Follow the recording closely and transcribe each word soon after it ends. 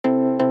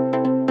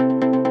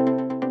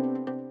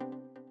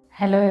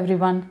Hello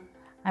everyone,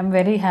 I'm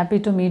very happy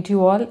to meet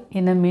you all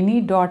in a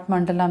mini dot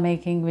mandala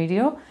making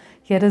video.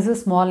 Here is a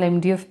small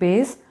MDF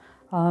base.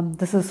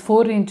 This is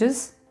 4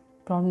 inches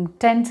from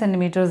 10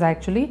 centimeters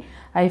actually.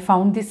 I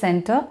found the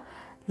center.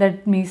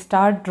 Let me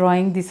start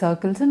drawing the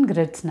circles and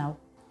grids now.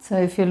 So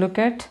if you look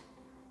at,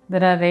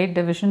 there are 8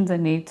 divisions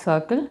in each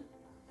circle.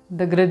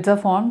 The grids are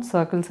formed,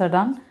 circles are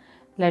done.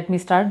 Let me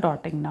start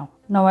dotting now.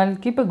 Now I'll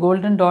keep a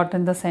golden dot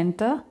in the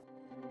center.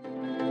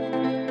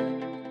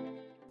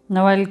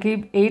 Now I'll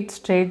keep 8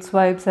 straight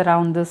swipes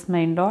around this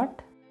main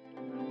dot.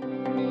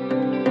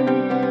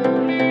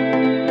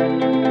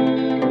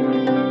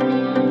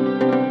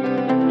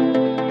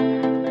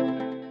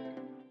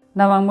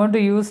 Now I'm going to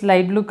use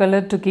light blue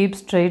color to keep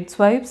straight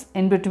swipes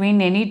in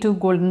between any 2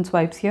 golden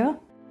swipes here.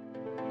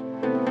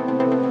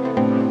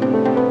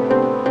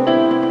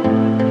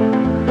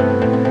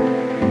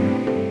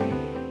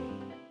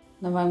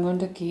 Now I'm going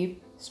to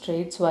keep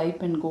straight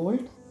swipe in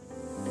gold.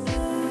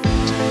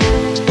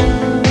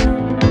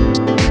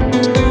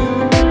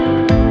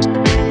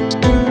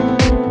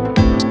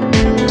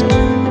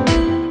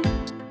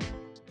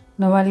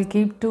 Now I'll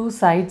keep 2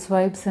 side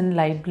swipes in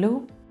light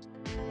blue.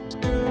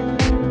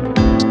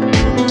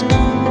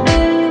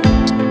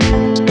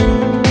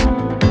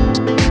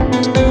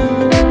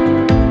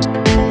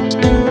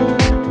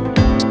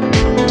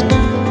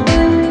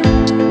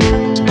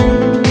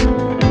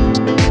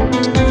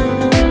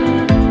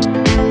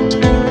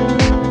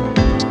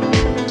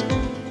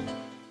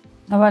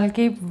 Now I'll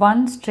keep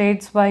 1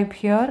 straight swipe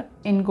here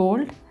in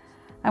gold.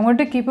 I'm going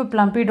to keep a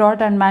plumpy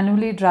dot and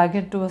manually drag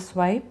it to a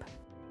swipe.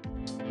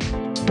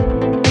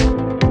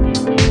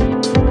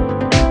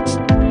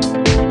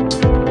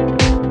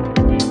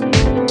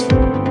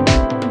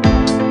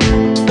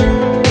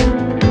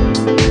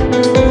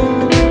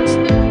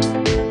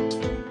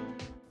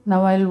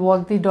 Now I'll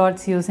walk the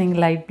dots using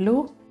light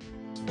blue.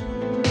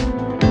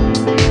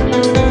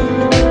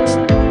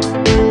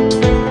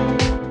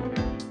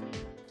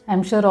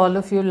 I'm sure all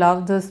of you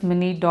love this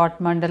mini dot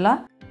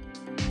mandala.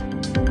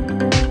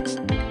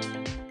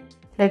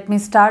 Let me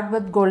start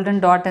with golden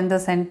dot in the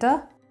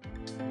center.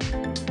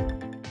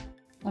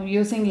 Now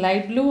using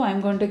light blue, I'm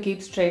going to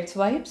keep straight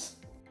swipes.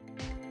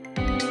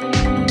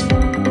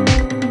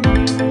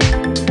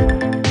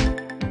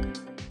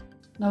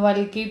 Now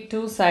I'll keep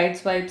 2 side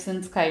swipes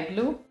in sky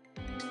blue.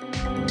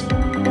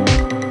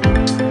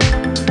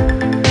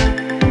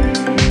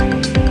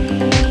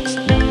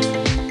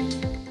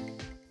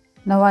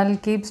 Now I'll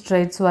keep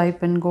straight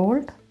swipe in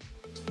gold.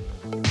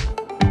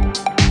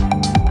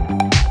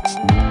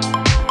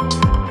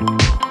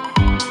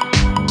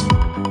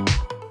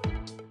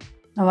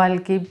 Now I'll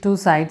keep 2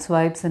 side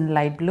swipes in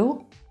light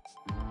blue.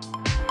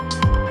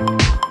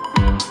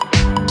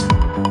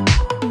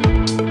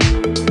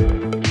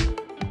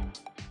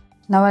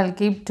 Now I'll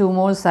keep 2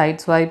 more side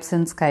swipes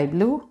in sky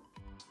blue.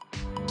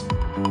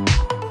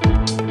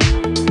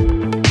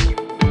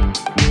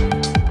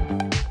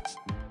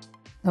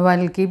 Now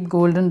I'll keep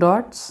golden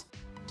dots.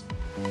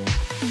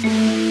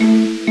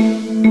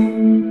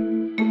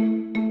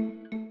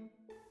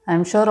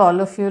 I'm sure all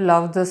of you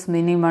love this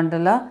mini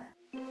mandala.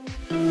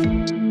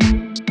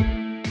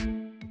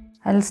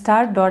 I'll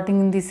start dotting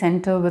in the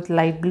center with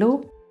light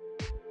blue.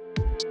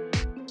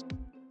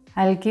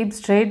 I'll keep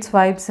straight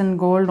swipes in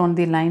gold on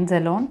the lines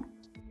alone.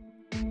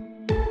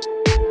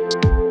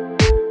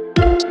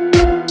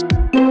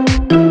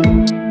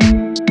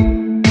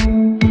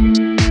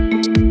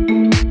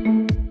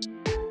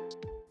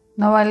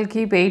 Now I'll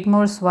keep 8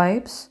 more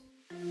swipes.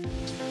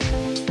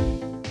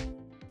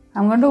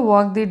 I'm going to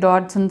walk the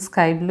dots in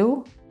sky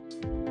blue.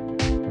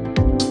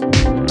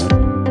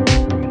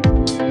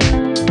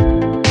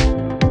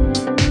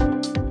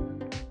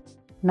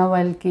 Now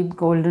I'll keep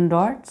golden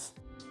dots.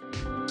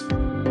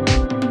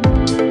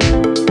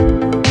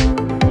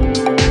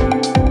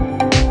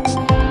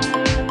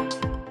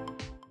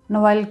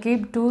 Now I'll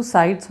keep 2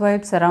 side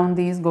swipes around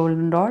these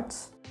golden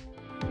dots.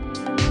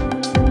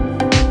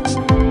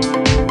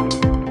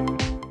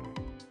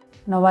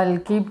 Now I'll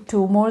keep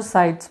 2 more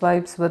side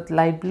swipes with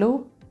light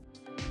blue.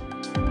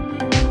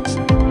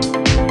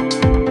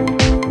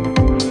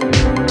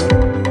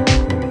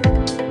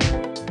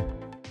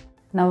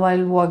 Now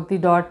I'll walk the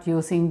dot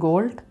using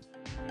gold.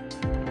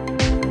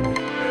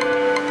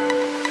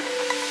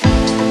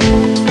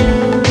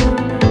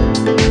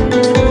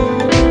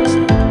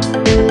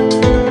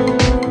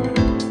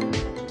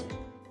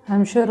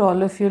 I'm sure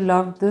all of you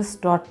loved this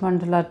dot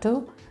mandala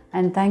too,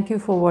 and thank you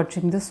for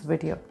watching this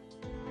video.